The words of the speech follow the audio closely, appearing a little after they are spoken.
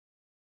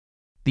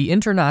The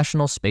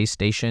International Space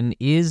Station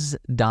is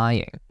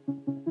dying.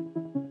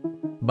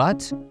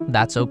 But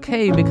that's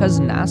okay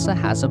because NASA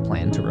has a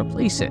plan to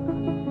replace it.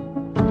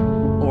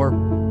 Or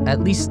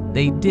at least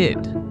they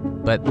did,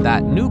 but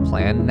that new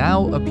plan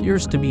now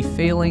appears to be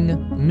failing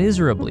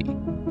miserably.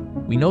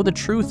 We know the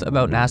truth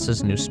about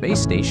NASA's new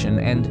space station,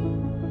 and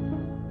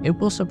it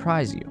will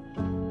surprise you.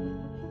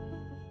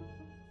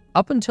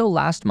 Up until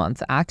last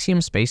month,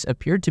 Axiom Space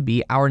appeared to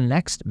be our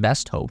next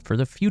best hope for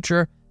the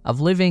future of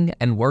living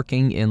and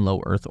working in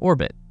low Earth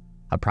orbit,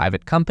 a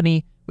private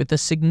company with a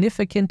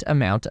significant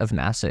amount of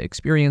NASA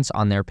experience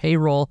on their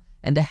payroll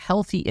and a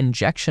healthy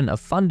injection of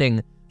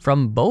funding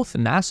from both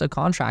NASA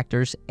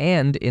contractors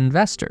and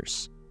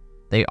investors.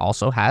 They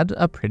also had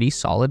a pretty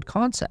solid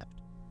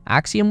concept.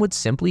 Axiom would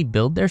simply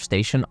build their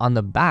station on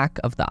the back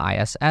of the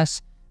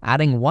ISS,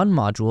 adding one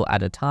module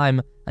at a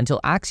time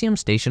until Axiom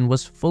Station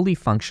was fully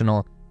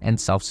functional and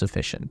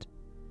self-sufficient.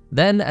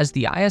 Then, as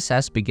the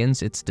ISS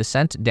begins its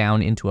descent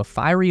down into a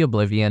fiery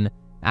oblivion,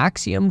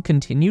 Axiom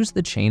continues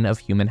the chain of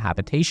human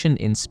habitation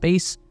in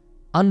space,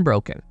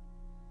 unbroken.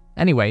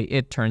 Anyway,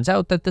 it turns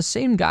out that the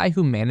same guy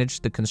who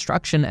managed the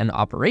construction and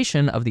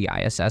operation of the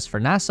ISS for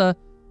NASA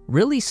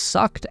really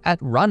sucked at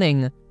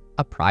running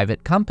a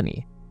private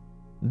company.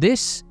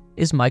 This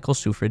is Michael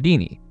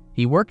Suffredini.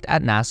 He worked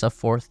at NASA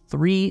for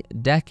 3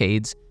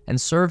 decades and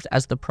served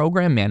as the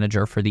program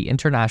manager for the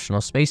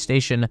International Space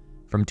Station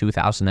from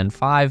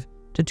 2005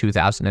 to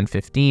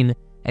 2015,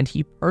 and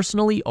he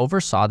personally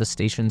oversaw the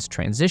station's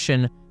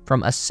transition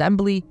from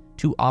assembly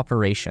to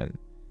operation.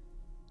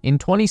 In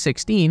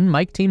 2016,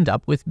 Mike teamed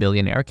up with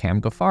billionaire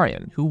Cam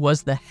Ghaffarian, who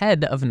was the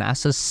head of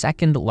NASA's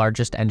second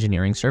largest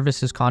engineering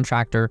services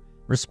contractor,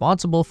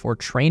 responsible for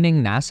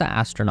training NASA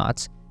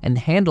astronauts and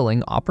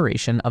handling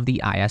operation of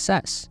the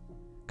ISS.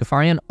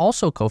 Ghaffarian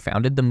also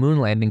co-founded the moon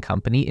landing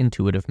company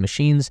Intuitive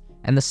Machines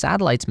and the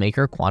satellites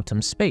maker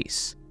Quantum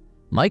Space.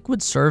 Mike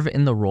would serve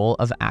in the role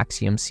of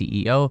Axiom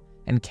CEO,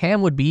 and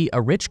Cam would be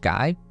a rich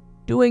guy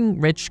doing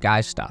rich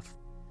guy stuff.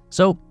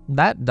 So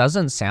that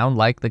doesn't sound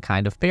like the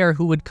kind of pair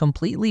who would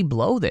completely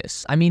blow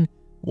this. I mean,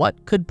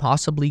 what could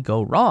possibly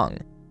go wrong?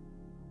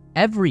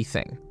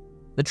 Everything.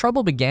 The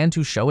trouble began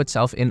to show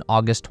itself in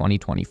August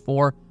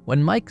 2024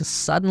 when Mike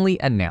suddenly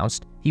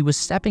announced he was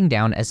stepping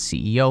down as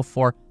CEO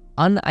for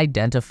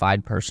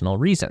unidentified personal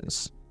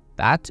reasons.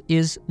 That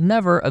is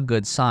never a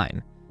good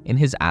sign. In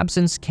his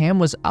absence, Cam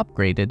was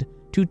upgraded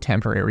to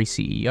temporary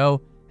CEO,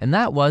 and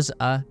that was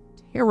a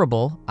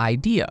terrible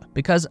idea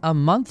because a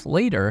month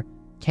later,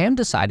 Cam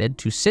decided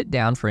to sit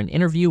down for an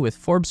interview with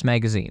Forbes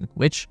magazine,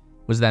 which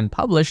was then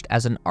published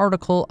as an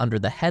article under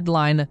the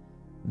headline,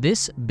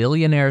 "This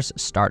billionaire's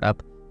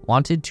startup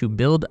wanted to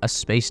build a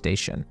space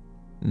station.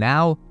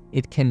 Now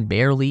it can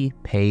barely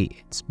pay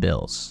its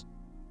bills."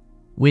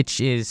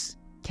 Which is,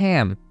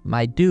 Cam,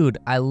 my dude,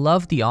 I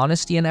love the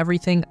honesty and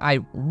everything, I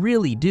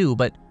really do,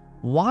 but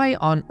why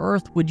on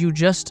earth would you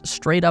just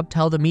straight up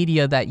tell the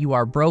media that you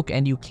are broke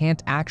and you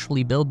can't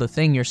actually build the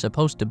thing you're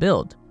supposed to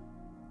build?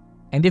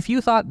 And if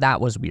you thought that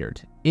was weird,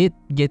 it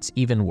gets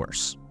even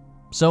worse.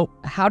 So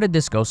how did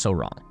this go so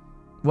wrong?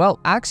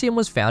 Well, Axiom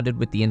was founded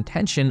with the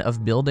intention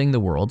of building the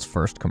world's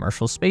first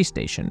commercial space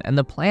station, and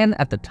the plan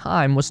at the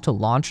time was to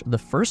launch the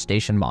first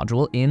station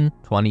module in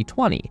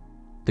 2020.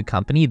 The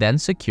company then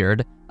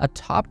secured a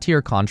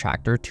top-tier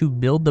contractor to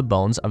build the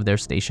bones of their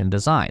station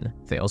design,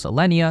 Thales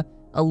Alenia,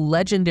 a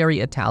legendary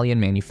Italian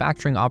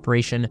manufacturing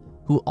operation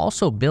who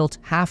also built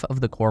half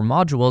of the core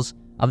modules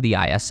of the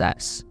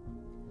ISS.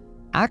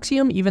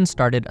 Axiom even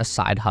started a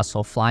side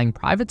hustle flying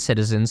private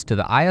citizens to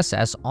the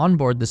ISS on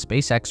board the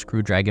SpaceX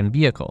Crew Dragon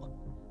vehicle.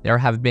 There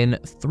have been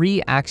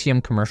 3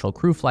 Axiom commercial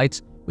crew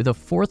flights, with a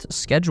 4th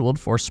scheduled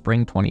for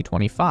spring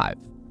 2025.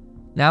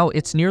 Now,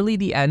 it's nearly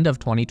the end of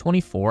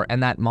 2024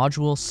 and that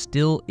module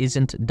still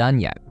isn't done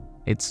yet.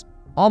 It's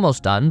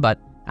almost done, but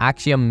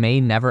Axiom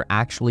may never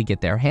actually get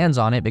their hands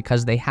on it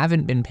because they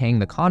haven't been paying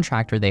the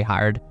contractor they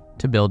hired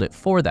to build it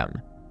for them.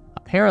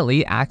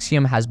 Apparently,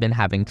 Axiom has been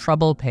having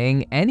trouble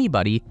paying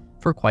anybody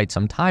for quite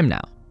some time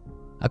now.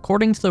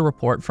 According to the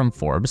report from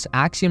Forbes,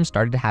 Axiom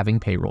started having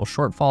payroll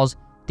shortfalls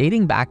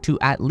dating back to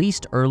at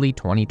least early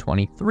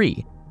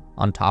 2023.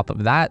 On top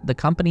of that, the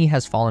company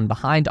has fallen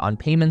behind on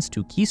payments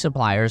to key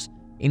suppliers,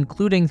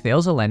 including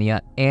Thales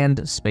Alenia and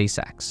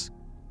SpaceX.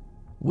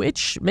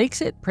 Which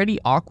makes it pretty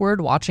awkward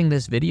watching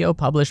this video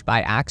published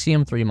by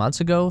Axiom 3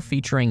 months ago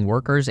featuring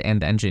workers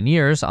and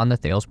engineers on the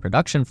Thales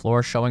production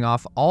floor showing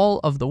off all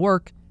of the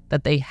work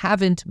that they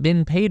haven't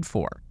been paid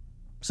for.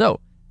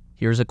 So,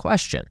 here's a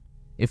question.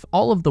 If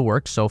all of the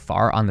work so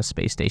far on the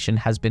space station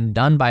has been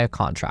done by a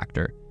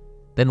contractor,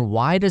 then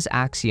why does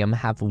Axiom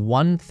have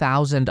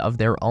 1,000 of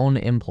their own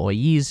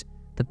employees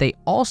that they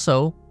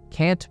also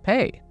can't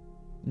pay?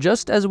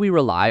 Just as we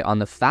rely on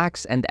the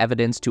facts and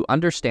evidence to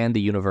understand the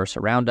universe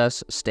around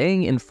us,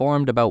 staying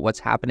informed about what's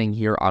happening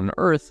here on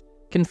Earth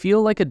can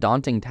feel like a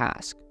daunting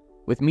task.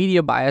 With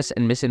media bias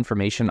and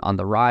misinformation on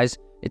the rise,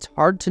 it's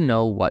hard to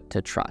know what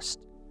to trust.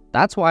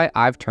 That's why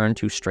I've turned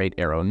to Straight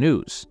Arrow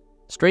News.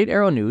 Straight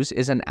Arrow News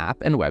is an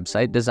app and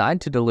website designed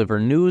to deliver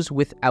news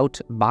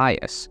without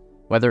bias.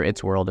 Whether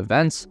it's world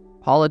events,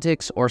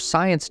 politics, or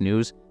science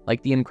news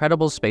like the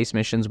incredible space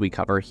missions we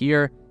cover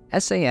here,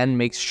 SAN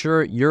makes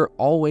sure you're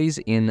always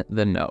in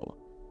the know.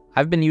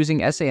 I've been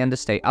using SAN to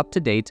stay up to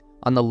date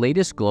on the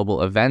latest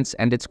global events,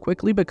 and it's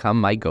quickly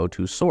become my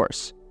go-to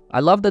source. I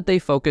love that they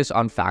focus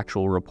on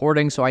factual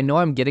reporting, so I know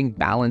I'm getting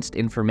balanced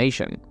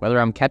information. Whether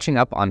I'm catching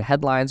up on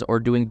headlines or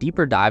doing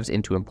deeper dives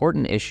into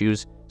important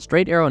issues,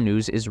 Straight Arrow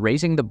News is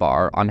raising the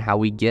bar on how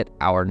we get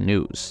our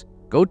news.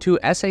 Go to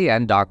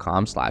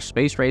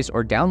san.com/spacerace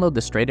or download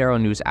the Straight Arrow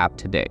News app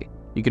today.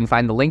 You can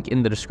find the link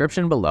in the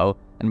description below,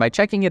 and by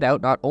checking it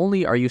out, not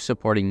only are you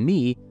supporting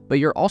me, but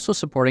you're also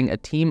supporting a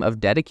team of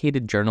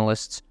dedicated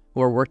journalists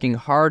who are working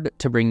hard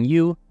to bring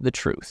you the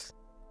truth.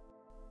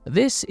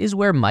 This is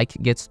where Mike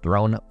gets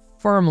thrown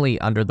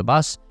firmly under the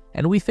bus,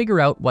 and we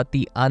figure out what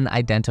the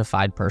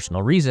unidentified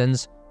personal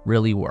reasons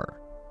really were.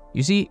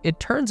 You see, it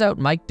turns out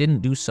Mike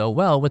didn't do so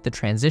well with the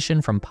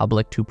transition from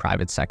public to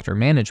private sector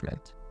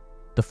management.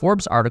 The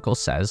Forbes article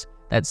says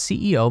that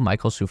CEO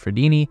Michael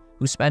Suffredini,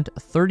 who spent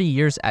 30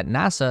 years at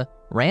NASA,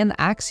 ran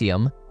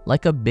Axiom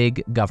like a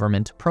big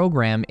government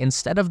program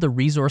instead of the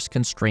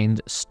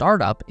resource-constrained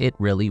startup it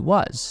really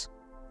was.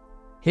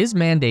 His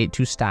mandate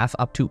to staff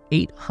up to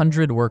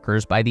 800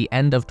 workers by the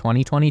end of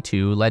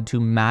 2022 led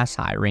to mass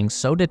hiring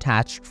so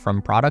detached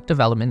from product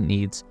development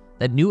needs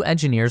that new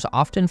engineers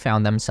often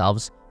found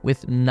themselves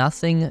with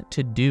nothing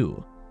to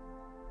do.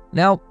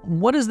 Now,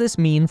 what does this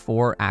mean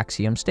for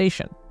Axiom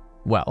Station?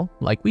 Well,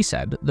 like we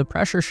said, the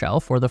pressure shell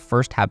for the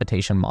first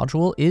habitation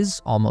module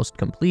is almost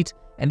complete,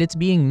 and it's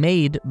being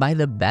made by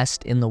the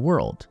best in the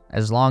world,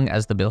 as long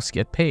as the bills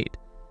get paid.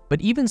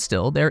 But even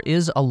still, there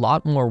is a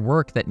lot more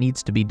work that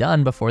needs to be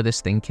done before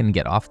this thing can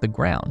get off the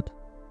ground.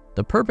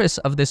 The purpose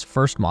of this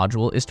first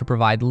module is to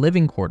provide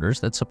living quarters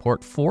that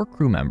support 4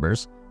 crew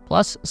members,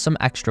 plus some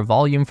extra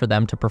volume for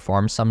them to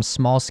perform some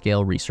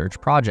small-scale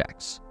research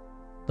projects.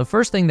 The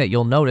first thing that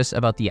you'll notice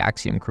about the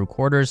Axiom crew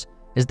quarters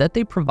is that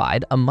they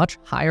provide a much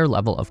higher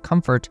level of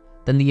comfort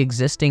than the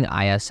existing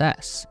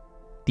ISS.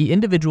 The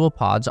individual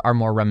pods are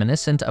more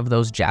reminiscent of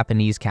those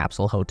Japanese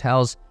capsule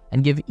hotels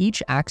and give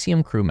each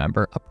Axiom crew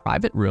member a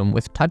private room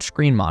with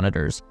touchscreen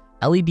monitors,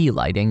 LED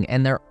lighting,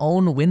 and their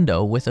own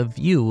window with a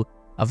view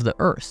of the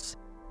Earth.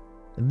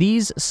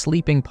 These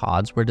sleeping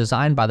pods were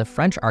designed by the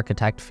French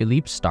architect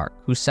Philippe Starck,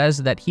 who says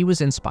that he was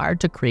inspired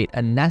to create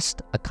a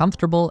nest, a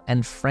comfortable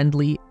and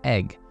friendly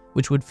egg,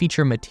 which would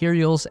feature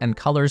materials and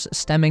colors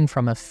stemming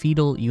from a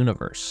fetal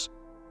universe.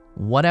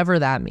 Whatever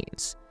that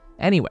means.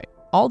 Anyway,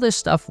 all this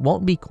stuff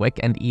won't be quick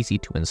and easy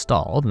to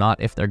install,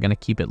 not if they're going to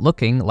keep it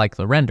looking like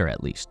the render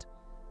at least.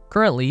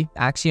 Currently,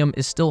 Axiom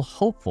is still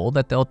hopeful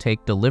that they'll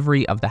take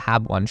delivery of the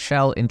HAB-1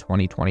 shell in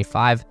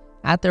 2025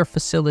 at their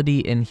facility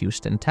in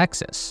Houston,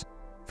 Texas.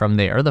 From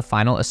there, the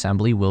final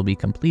assembly will be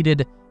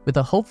completed, with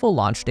a hopeful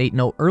launch date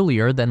no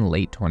earlier than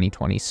late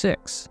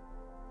 2026.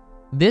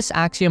 This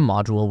Axiom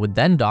module would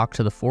then dock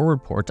to the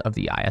forward port of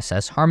the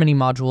ISS Harmony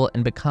module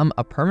and become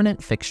a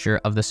permanent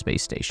fixture of the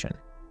space station.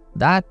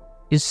 That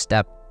is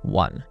step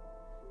 1.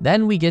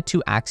 Then we get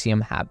to Axiom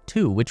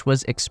HAB-2, which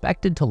was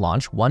expected to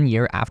launch 1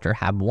 year after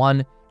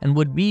HAB-1 and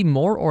would be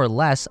more or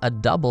less a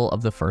double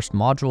of the first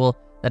module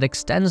that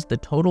extends the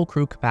total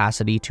crew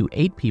capacity to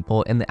 8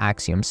 people in the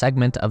Axiom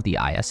segment of the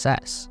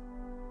ISS.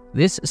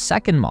 This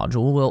second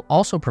module will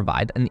also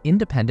provide an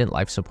independent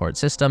life support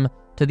system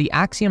to the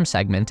Axiom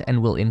segment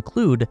and will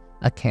include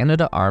a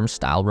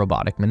Canadarm-style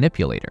robotic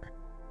manipulator.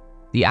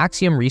 The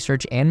Axiom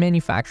research and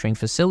manufacturing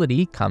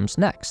facility comes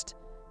next.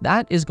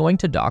 That is going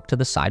to dock to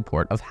the side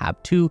port of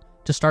HAB-2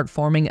 to start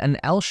forming an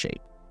L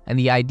shape, and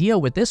the idea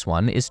with this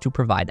one is to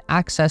provide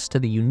access to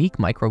the unique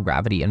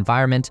microgravity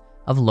environment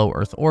of low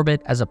Earth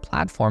orbit as a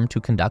platform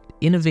to conduct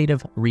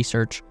innovative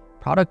research,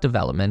 product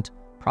development,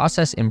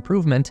 process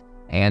improvement,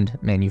 and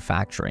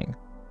manufacturing.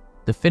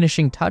 The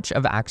finishing touch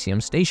of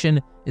Axiom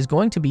Station is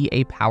going to be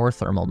a power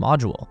thermal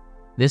module.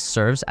 This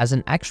serves as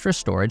an extra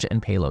storage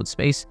and payload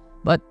space,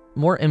 but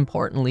more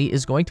importantly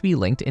is going to be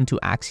linked into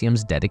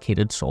Axiom's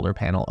dedicated solar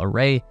panel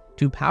array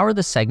to power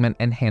the segment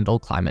and handle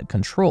climate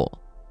control.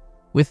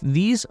 With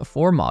these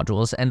 4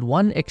 modules and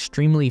one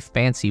extremely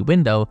fancy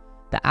window,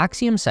 the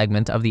Axiom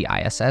segment of the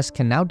ISS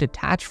can now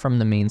detach from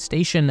the main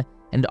station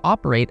and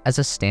operate as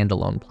a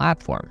standalone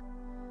platform.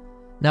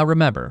 Now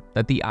remember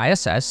that the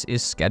ISS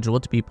is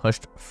scheduled to be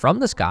pushed from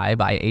the sky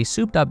by a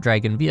souped-up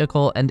Dragon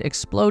vehicle and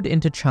explode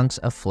into chunks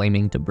of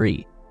flaming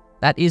debris.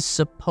 That is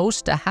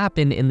supposed to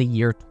happen in the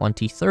year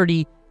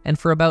 2030, and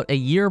for about a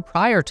year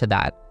prior to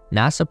that,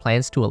 NASA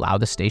plans to allow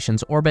the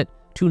station's orbit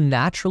to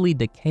naturally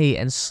decay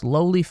and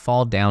slowly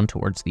fall down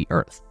towards the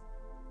Earth.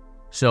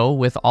 So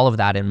with all of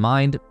that in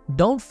mind,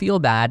 don't feel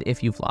bad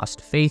if you've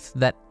lost faith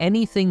that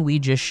anything we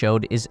just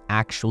showed is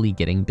actually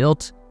getting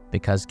built,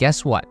 because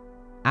guess what?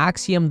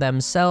 Axiom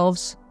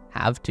themselves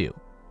have too.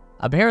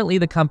 Apparently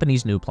the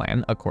company's new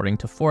plan, according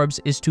to Forbes,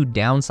 is to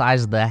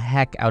downsize the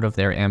heck out of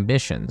their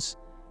ambitions.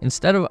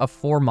 Instead of a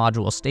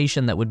 4-module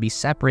station that would be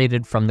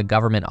separated from the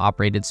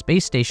government-operated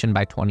space station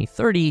by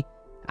 2030,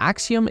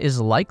 Axiom is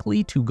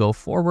likely to go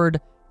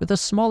forward with a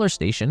smaller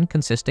station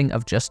consisting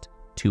of just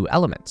 2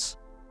 elements.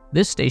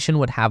 This station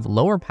would have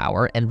lower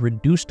power and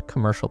reduced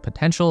commercial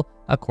potential,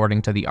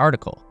 according to the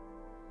article.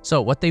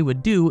 So what they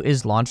would do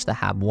is launch the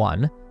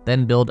HAB-1,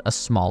 then build a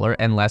smaller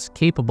and less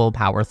capable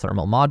power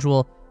thermal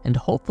module, and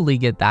hopefully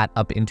get that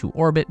up into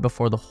orbit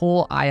before the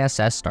whole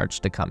ISS starts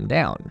to come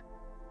down.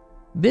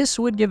 This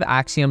would give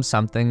Axiom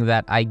something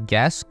that I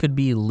guess could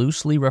be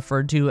loosely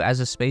referred to as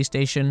a space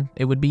station.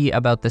 It would be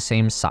about the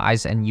same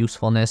size and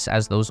usefulness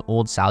as those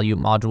old Salyut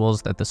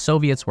modules that the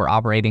Soviets were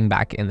operating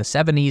back in the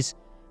 70s,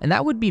 and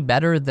that would be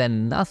better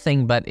than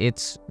nothing, but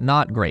it's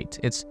not great.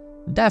 It's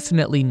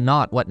definitely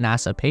not what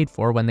NASA paid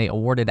for when they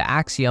awarded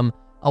Axiom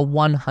a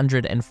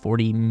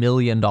 $140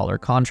 million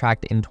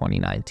contract in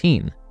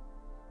 2019.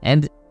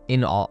 And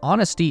in all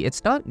honesty,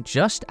 it's not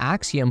just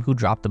Axiom who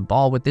dropped the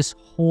ball with this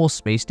whole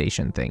space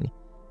station thing.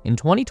 In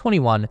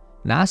 2021,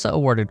 NASA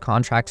awarded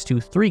contracts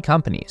to 3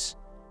 companies,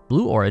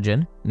 Blue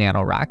Origin,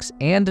 NanoRacks,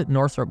 and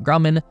Northrop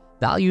Grumman,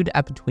 valued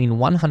at between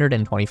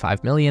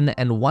 $125 million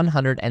and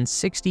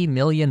 $160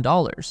 million.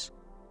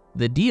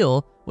 The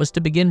deal was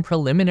to begin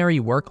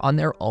preliminary work on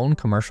their own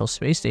commercial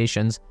space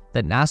stations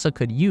that NASA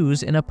could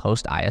use in a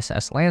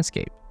post-ISS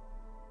landscape.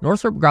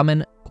 Northrop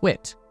Grumman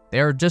quit.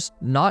 They're just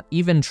not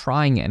even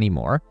trying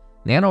anymore.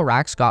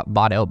 NanoRacks got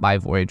bought out by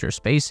Voyager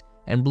Space,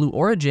 and Blue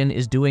Origin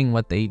is doing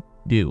what they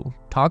do,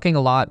 talking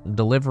a lot,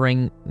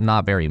 delivering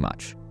not very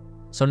much.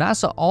 So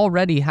NASA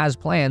already has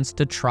plans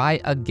to try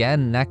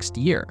again next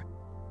year.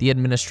 The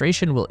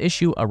administration will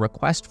issue a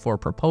request for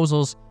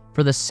proposals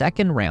for the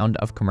second round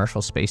of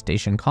commercial space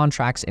station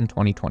contracts in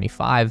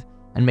 2025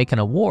 and make an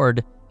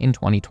award in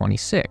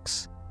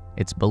 2026.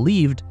 It's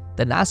believed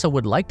that NASA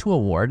would like to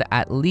award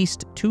at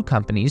least 2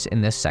 companies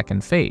in this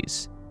second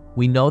phase.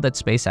 We know that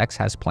SpaceX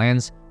has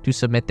plans to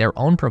submit their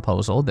own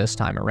proposal this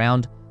time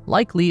around,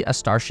 likely a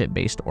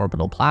Starship-based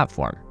orbital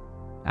platform.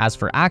 As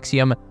for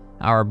Axiom,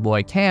 our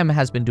boy Cam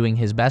has been doing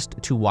his best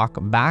to walk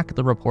back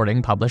the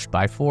reporting published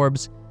by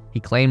Forbes. He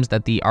claims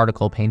that the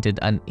article painted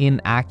an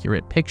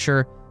inaccurate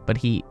picture, but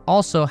he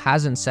also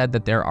hasn't said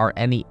that there are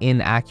any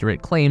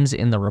inaccurate claims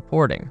in the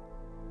reporting.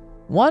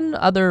 One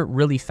other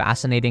really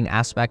fascinating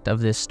aspect of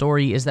this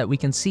story is that we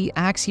can see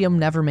Axiom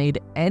never made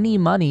any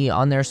money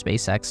on their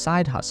SpaceX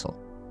side hustle.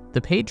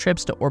 The paid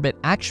trips to orbit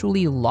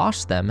actually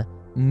lost them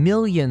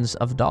millions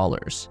of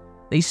dollars.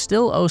 They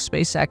still owe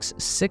SpaceX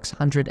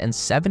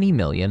 $670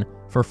 million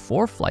for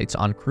 4 flights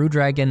on Crew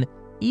Dragon,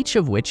 each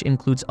of which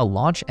includes a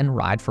launch and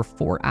ride for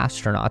 4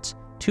 astronauts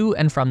to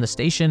and from the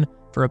station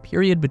for a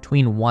period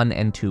between 1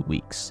 and 2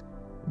 weeks.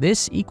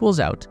 This equals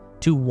out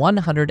to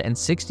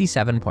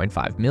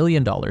 $167.5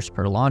 million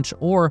per launch,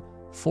 or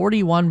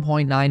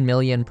 $41.9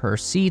 million per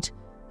seat,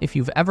 if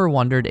you've ever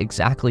wondered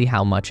exactly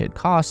how much it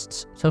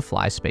costs to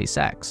fly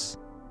SpaceX.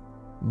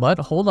 But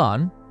hold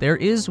on, there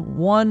is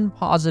one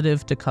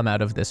positive to come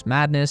out of this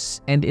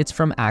madness, and it's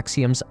from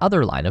Axiom's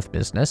other line of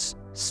business,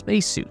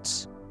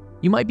 spacesuits.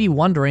 You might be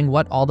wondering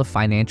what all the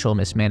financial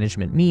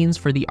mismanagement means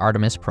for the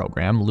Artemis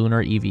program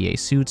lunar EVA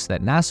suits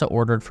that NASA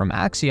ordered from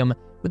Axiom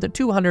with a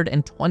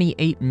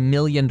 $228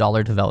 million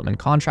development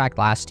contract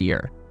last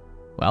year.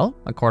 Well,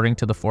 according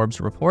to the Forbes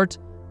report,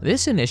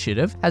 this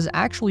initiative has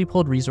actually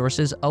pulled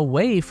resources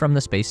away from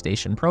the space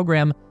station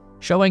program,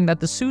 showing that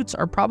the suits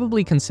are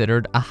probably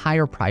considered a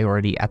higher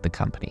priority at the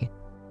company.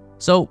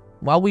 So,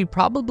 while we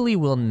probably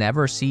will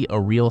never see a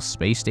real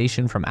space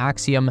station from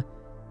Axiom,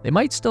 they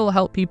might still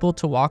help people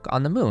to walk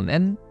on the moon,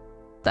 and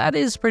that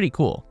is pretty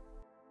cool.